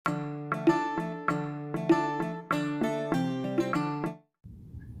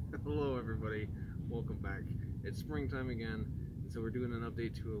It's springtime again, and so we're doing an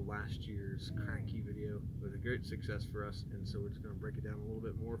update to last year's Kratky video. It was a great success for us, and so we're just going to break it down a little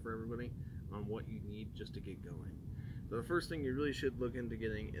bit more for everybody on what you need just to get going. So the first thing you really should look into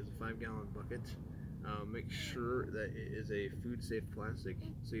getting is a 5-gallon bucket. Make sure that it is a food-safe plastic,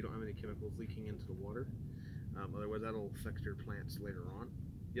 so you don't have any chemicals leaking into the water. Otherwise, that'll affect your plants later on.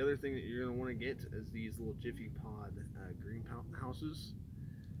 The other thing that you're going to want to get is these little Jiffy Pod greenhouses.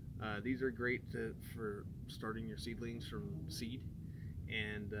 These are great for starting your seedlings from seed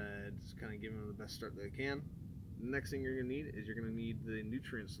and just kind of giving them the best start that they can. The next thing you're going to need is you're going to need the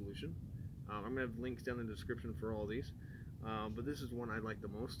nutrient solution. I'm going to have links down in the description for all these, but this is one I like the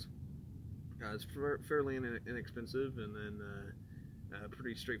most. It's fairly inexpensive and then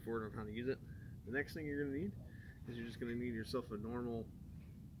pretty straightforward on how to use it. The next thing you're going to need is you're just going to need yourself a normal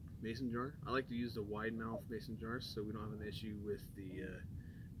mason jar. I like to use the wide mouth mason jars so we don't have an issue with the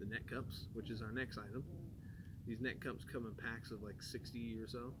net cups, which is our next item. These net cups come in packs of like 60 or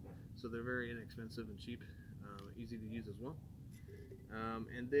so they're very inexpensive and cheap, easy to use as well.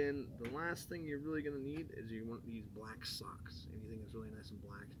 And then the last thing you're really going to need is you want these black socks, anything that's really nice and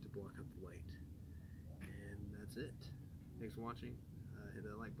black to block up the light. And that's it. Thanks for watching. Hit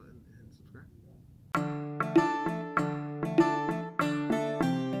that like button and subscribe.